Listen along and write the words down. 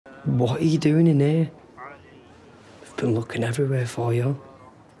What are you doing in here? I've been looking everywhere for you.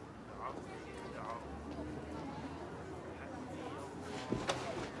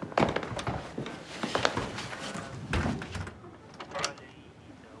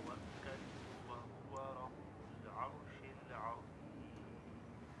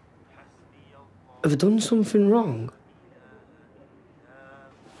 Have I done something wrong?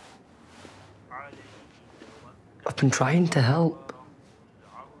 I've been trying to help.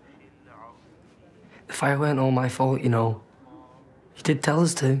 The fire weren't all my fault, you know. You did tell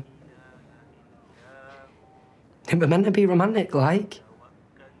us to. It was meant to be romantic, like.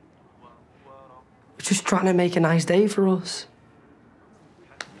 We're just trying to make a nice day for us.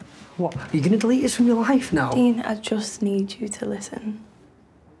 What, are you going to delete us from your life now? Dean, I just need you to listen.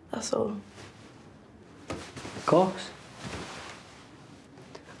 That's all. Of course.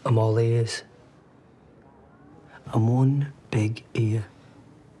 I'm all ears. I'm one big ear.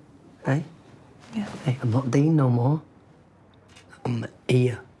 Hey? Yeah. Hey, I'm not Dean no more. I'm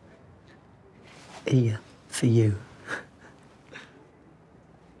ear. Ear for you.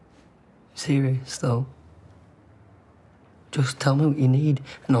 Serious, though. Just tell me what you need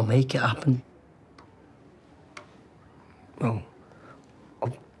and I'll make it happen. Well,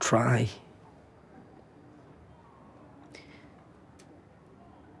 I'll try.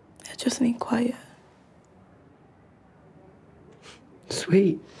 I just need quiet.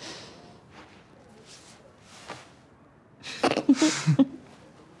 Sweet.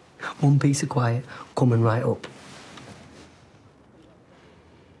 One piece of quiet coming right up.